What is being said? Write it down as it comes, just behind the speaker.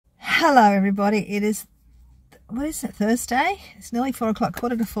Hello everybody, it is, what is it, Thursday? It's nearly 4 o'clock,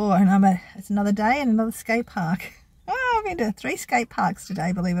 3:45, and it's another day in another skate park. Oh, I've been to 3 skate parks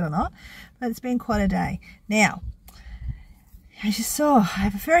today, believe it or not, but it's been quite a day. Now, as you saw, I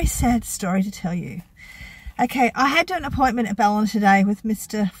have a very sad story to tell you. Okay, I had an appointment at Ballina today with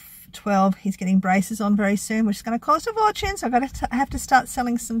Mr. 12. He's getting braces on very soon, which is going to cost a fortune, so I have to start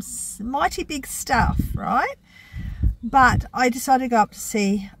selling some mighty big stuff, right? But I decided to go up to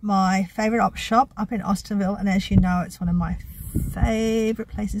see my favourite op shop up in Austinville, and as you know, it's one of my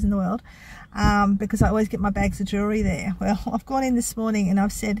favourite places in the world because I always get my bags of jewellery there. Well, I've gone in this morning and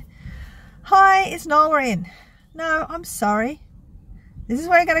I've said, "Hi, is Nola in?" "No, I'm sorry. This is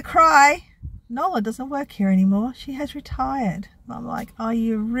where you're going to cry. Nola doesn't work here anymore. She has retired." I'm like, are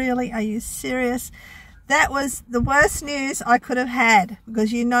you serious? That was the worst news I could have had,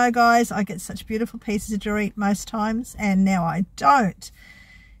 because you know, guys, I get such beautiful pieces of jewellery most times, and now I don't.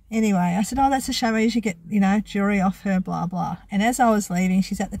 Anyway, I said, "Oh, that's a shame. I usually get, you know, jewellery off her, blah, blah." And as I was leaving,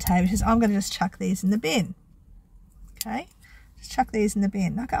 she's at the table. She says, "I'm going to just chuck these in the bin." Okay, just chuck these in the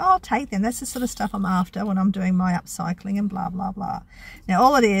bin. I go, "Oh, I'll take them. That's the sort of stuff I'm after when I'm doing my upcycling and blah, blah, blah." Now,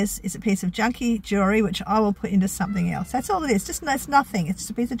 all it is a piece of junky jewellery, which I will put into something else. That's all it is. Just, it's nothing. It's just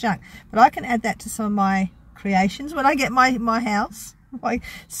a piece of junk. But I can add that to some of my creations when I get my house, like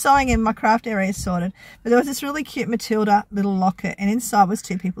sewing in my craft area sorted. But there was this really cute Matilda little locket, and inside was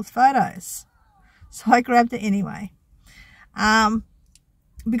 2 people's photos. So I grabbed it anyway.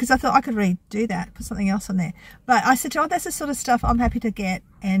 Because I thought I could redo that, put something else on there. But I said, "Oh, that's the sort of stuff I'm happy to get."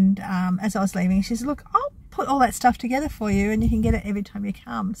 And as I was leaving, she said, "Look, I'll put all that stuff together for you, and you can get it every time you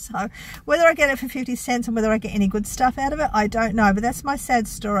come." So whether I get it for 50 cents and whether I get any good stuff out of it, I don't know. But that's my sad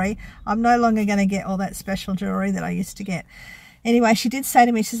story. I'm no longer going to get all that special jewellery that I used to get. Anyway, she did say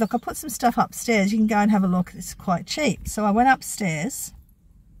to me, she says, "Look, I'll put some stuff upstairs. You can go and have a look. It's quite cheap." So I went upstairs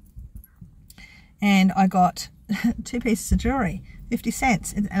and I got 2 pieces of jewellery. 50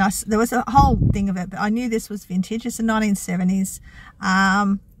 cents, and there was a whole thing of it, but I knew this was vintage. It's the 1970s.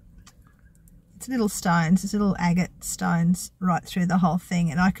 It's little stones, it's little agate stones right through the whole thing,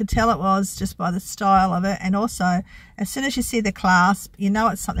 and I could tell it was just by the style of it. And also, as soon as you see the clasp, you know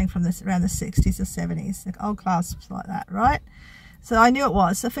it's something from around the 60s or 70s, like old clasps like that, right? So I knew it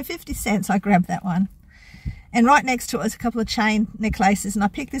was. So for 50 cents, I grabbed that one, and right next to it was a couple of chain necklaces, and I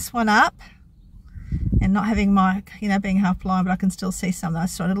picked this one up. And not having my, you know, being half blind, but I can still see some. I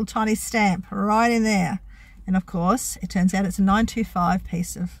saw a little tiny stamp right in there. And of course, it turns out it's a 925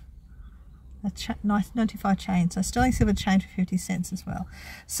 piece of, nice 925 chain. So sterling silver chain for 50 cents as well.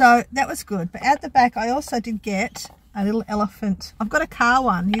 So that was good. But at the back, I also did get a little elephant. I've got a car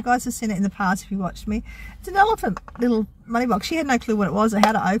one. You guys have seen it in the past if you watched me. It's an elephant little money box. She had no clue what it was or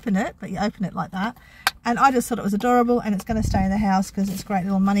how to open it, but you open it like that. And I just thought it was adorable, and it's going to stay in the house because it's a great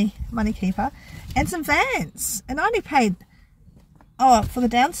little money keeper. And some Vans. And I only paid, for the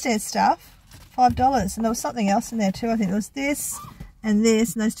downstairs stuff, $5. And there was something else in there too. I think there was this and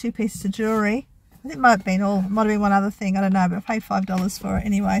this and those 2 pieces of jewellery. I think it might have been one other thing. I don't know, but I paid $5 for it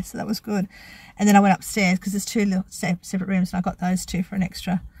anyway, so that was good. And then I went upstairs because there's 2 little separate rooms, and I got those 2 for an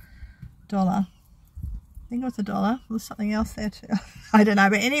extra $1. I think it was $1. There was something else there too. I don't know,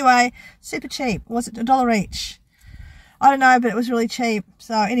 but anyway, super cheap. Was it $1 each? I don't know, but it was really cheap.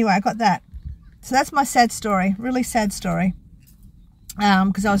 So anyway, I got that. So that's my sad story, really sad story.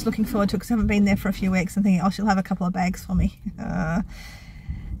 Because I was looking forward to it, because I haven't been there for a few weeks and thinking, oh, she'll have a couple of bags for me.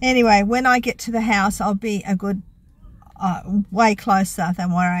 Anyway, when I get to the house, I'll be a good way closer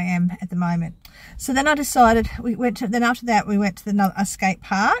than where I am at the moment. So then I decided, then after that we went to a skate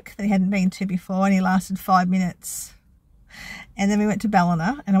park that he hadn't been to before, and he lasted 5 minutes. And then we went to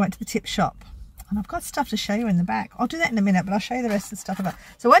Ballina, and I went to the tip shop. And I've got stuff to show you in the back. I'll do that in a minute, but I'll show you the rest of the stuff about.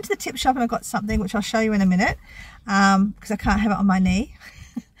 So I went to the tip shop and I got something which I'll show you in a minute, because I can't have it on my knee.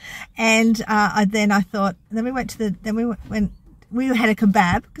 And we had a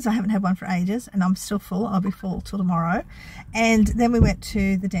kebab, because I haven't had one for ages, and I'm still full. I'll be full till tomorrow. And then we went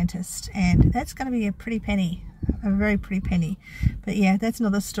to the dentist, and that's going to be a pretty penny, a very pretty penny. But yeah, that's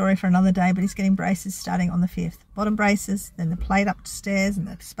another story for another day. But he's getting braces starting on the 5th. Bottom braces, then the plate upstairs and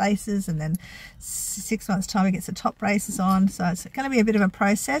the spaces, and then 6 months time he gets the top braces on. So it's going to be a bit of a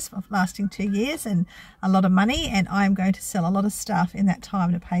process of lasting 2 years and a lot of money, and I'm going to sell a lot of stuff in that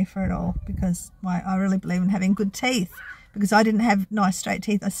time to pay for it all, because I really believe in having good teeth. Because I didn't have nice straight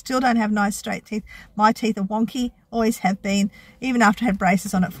teeth. I still don't have nice straight teeth. My teeth are wonky, always have been, even after I had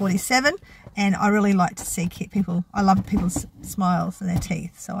braces on at 47. And I really like to see people, I love people's smiles and their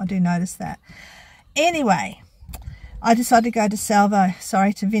teeth, so I do notice that. Anyway, I decided to go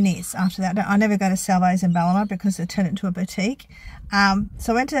to Vinnie's after that. I never go to Salvo's in Ballina because it turned into a boutique.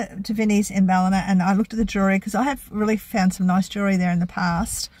 So I went to Vinnie's in Ballina and I looked at the jewellery because I have really found some nice jewellery there in the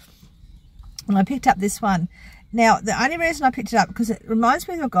past. And I picked up this one. Now, the only reason I picked it up because it reminds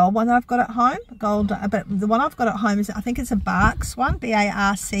me of a gold one that I've got at home. But the one I've got at home is, I think it's a Barks one,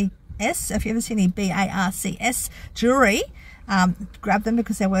 B-A-R-C-S. If you ever see any B-A-R-C-S jewellery, grab them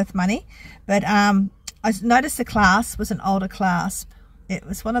because they're worth money. But I noticed the clasp was an older clasp. It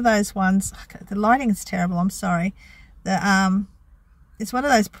was one of those ones, the lighting is terrible, I'm sorry. It's one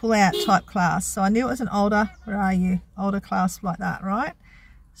of those pull-out type clasps. So I knew it was an older, older clasp like that, right?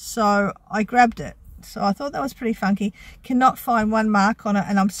 So I grabbed it. So I thought that was pretty funky. Cannot find one mark on it,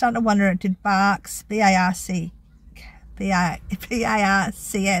 and I'm starting to wonder, did Barks, B-A-R-C-S,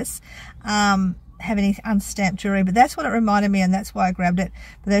 have any unstamped jewellery? But that's what it reminded me, and that's why I grabbed it.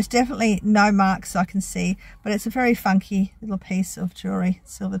 But there's definitely no marks I can see, but it's a very funky little piece of jewellery,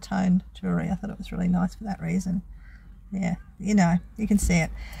 silver toned jewellery. I thought it was really nice for that reason. Yeah, you know, you can see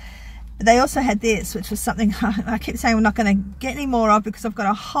it. But they also had this, which was something I keep saying we're not going to get any more of because I've got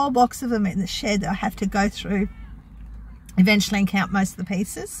a whole box of them in the shed that I have to go through eventually and count most of the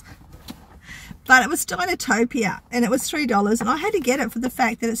pieces. But it was Dinotopia, and it was $3, and I had to get it for the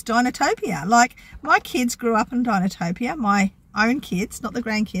fact that it's Dinotopia. Like, my kids grew up in Dinotopia, my own kids, not the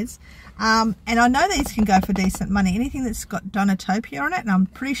grandkids, and I know these can go for decent money. Anything that's got Dinotopia on it, and I'm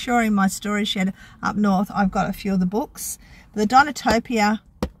pretty sure in my storage shed up north I've got a few of the books. But the Dinotopia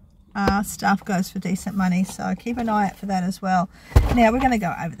stuff goes for decent money, so keep an eye out for that as well. Now we're going to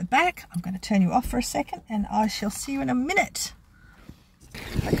go over the back. I'm going to turn you off for a second, and I shall see you in a minute.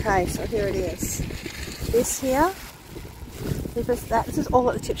 Okay, so here it is. This here, this is all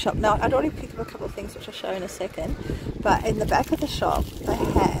at the tip shop. Now, I'd already picked up a couple of things which I'll show you in a second, but in the back of the shop they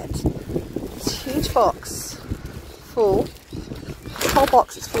had this huge box full. The whole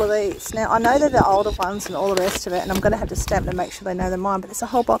box is full of these. Now, I know they're the older ones and all the rest of it, and I'm going to have to stamp them to make sure they know they're mine, but there's a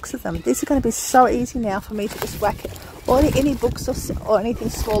whole box of them. These are going to be so easy now for me to just whack it. Or any books or anything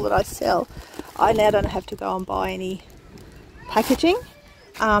small that I sell, I now don't have to go and buy any packaging.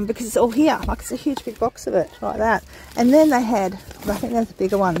 Because it's all here, like it's a huge big box of it, like that. And then they had, I think they're the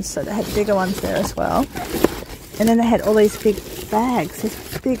bigger ones, so they had the bigger ones there as well. And then they had all these big bags,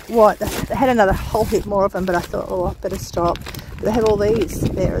 these big white, they had another whole heap more of them, but I thought, oh, I better stop. But they have all these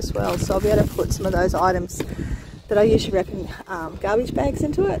there as well, so I'll be able to put some of those items that I usually wrap in garbage bags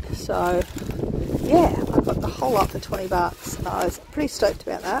into it. So yeah, I got the whole lot for 20 bucks, and I was pretty stoked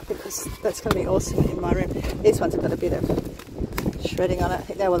about that because that's going to be awesome in my room. These ones have got a bit of shredding on it. I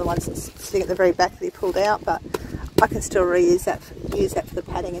think they were the ones that sitting at the very back that he pulled out, but I can still reuse that, use that for the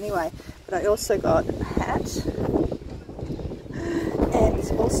padding anyway. But I also got a hat and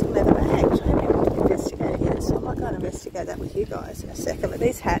this awesome leather bag, which I haven't investigated yet, so I might go and investigate that with you guys in a second. But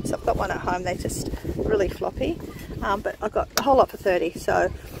these hats, I've got one at home, they're just really floppy, but I got a whole lot for 30,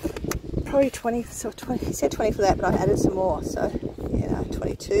 so probably 20, so 20, he said 20 for that, but I've added some more, so you know,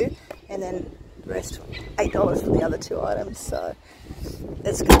 22, and then the rest $8 for the other two items. So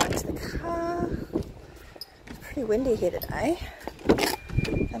let's go back to the car. It's pretty windy here today. Go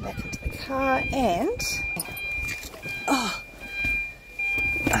back into the car and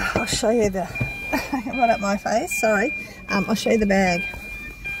I'll show you the right up my face, sorry. I'll show you the bag.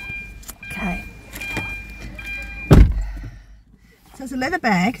 Okay, so it's a leather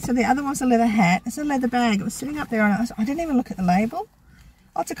bag. So the other one's a leather hat. It's a leather bag. It was sitting up there and I didn't even look at the label.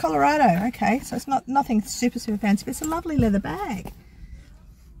 Oh, it's a Colorado. Okay, so it's nothing super fancy, but it's a lovely leather bag,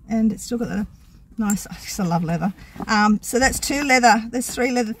 and it's still got the nice. I just love leather. So that's two leather. There's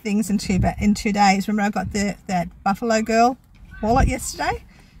 3 leather things in 2 days. Remember, I got that Buffalo Girl wallet yesterday,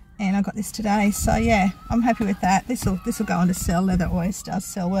 and I got this today. So yeah, I'm happy with that. This will go on to sell. Leather always does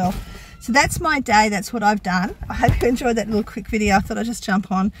sell well. So that's my day. That's what I've done. I hope you enjoyed that little quick video. I thought I'd just jump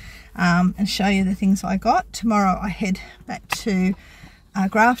on and show you the things I got. Tomorrow I head back to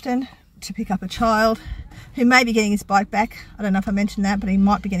Grafton to pick up a child who may be getting his bike back. I don't know if I mentioned that, but he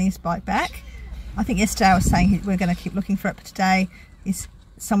might be getting his bike back. I think yesterday I was saying we're going to keep looking for it, but today is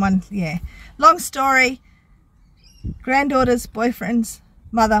someone, yeah. Long story, granddaughter's boyfriend's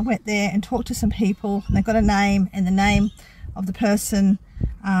mother went there and talked to some people, and they got a name, and the name of the person,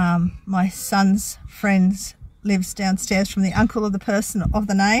 my son's friends lives downstairs from the uncle of the person of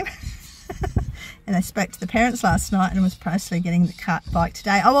the name. And I spoke to the parents last night and was supposedly getting the bike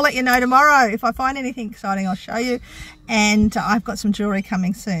today. I will let you know tomorrow. If I find anything exciting, I'll show you. And I've got some jewellery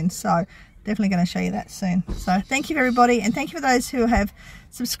coming soon, so definitely going to show you that soon. So thank you everybody, and thank you for those who have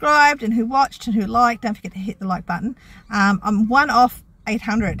subscribed and who watched and who liked. Don't forget to hit the like button. I'm one off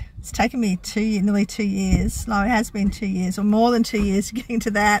 800. It's taken me nearly 2 years. No, it has been 2 years, or more than 2 years getting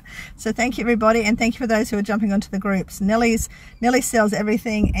to that. So thank you everybody, and thank you for those who are jumping onto the groups. Nellie sells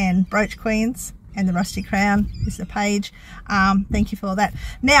everything, and Brooch Queens and the Rusty Crown is the page. Thank you for all that.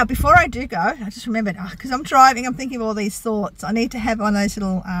 Now before I do go, I just remembered, because I'm driving, I'm thinking of all these thoughts. I need to have one of those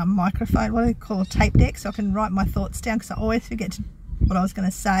little microphone, what do they call, tape deck, so I can write my thoughts down, because I always forget what I was going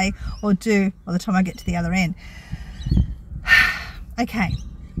to say or do by the time I get to the other end. Okay,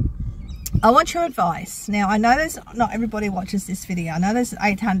 I want your advice. Now I know there's not everybody watches this video. I know there's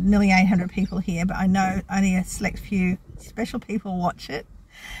nearly 800 people here, but I know only a select few special people watch it.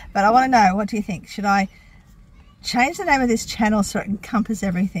 But I want to know, what do you think? Should I change the name of this channel so it encompasses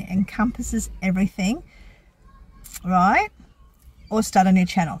everything, right? Or start a new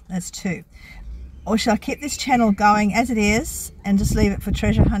channel? That's 2. Or should I keep this channel going as it is and just leave it for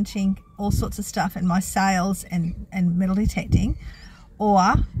treasure hunting, all sorts of stuff, and my sales and metal detecting?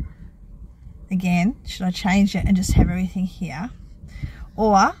 Or again, should I change it and just have everything here?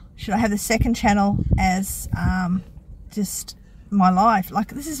 Or should I have the second channel as just my life? Like,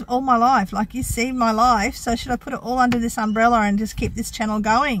 this is all my life, like you see my life. So should I put it all under this umbrella and just keep this channel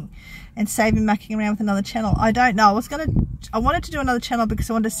going and save me mucking around with another channel? I don't know. I wanted to do another channel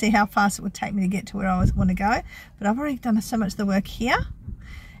because I wanted to see how fast it would take me to get to where I want to go, but I've already done so much of the work here.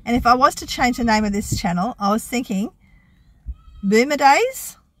 And if I was to change the name of this channel, I was thinking Boomer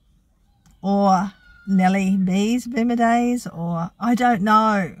Days, or Nellie B's Boomer Days, or I don't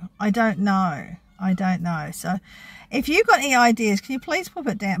know. So if you've got any ideas, can you please pop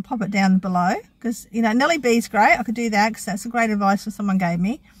it down below? Because, you know, Nellie B's great. I could do that because that's a great advice that someone gave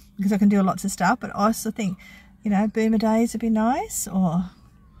me, because I can do lots of stuff. But I also think, you know, Boomer Days would be nice, or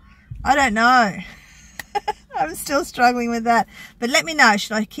I don't know. I'm still struggling with that. But let me know,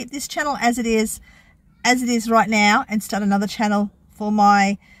 should I keep this channel as it is right now and start another channel for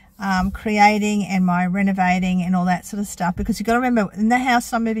my creating and my renovating and all that sort of stuff? Because you've got to remember, in the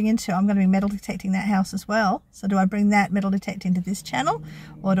house I'm moving into, I'm going to be metal detecting that house as well. So do I bring that metal detecting to this channel,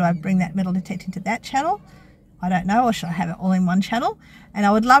 or do I bring that metal detecting to that channel? I don't know. Or should I have it all in one channel? And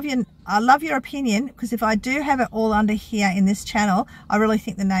I love your opinion, because if I do have it all under here in this channel, I really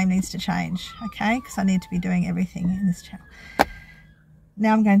think the name needs to change, okay? Because I need to be doing everything in this channel.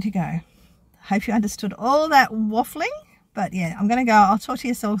 Now I'm going to go. Hope you understood all that waffling. But yeah, I'm going to go. I'll talk to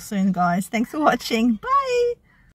you so soon, guys. Thanks for watching. Bye.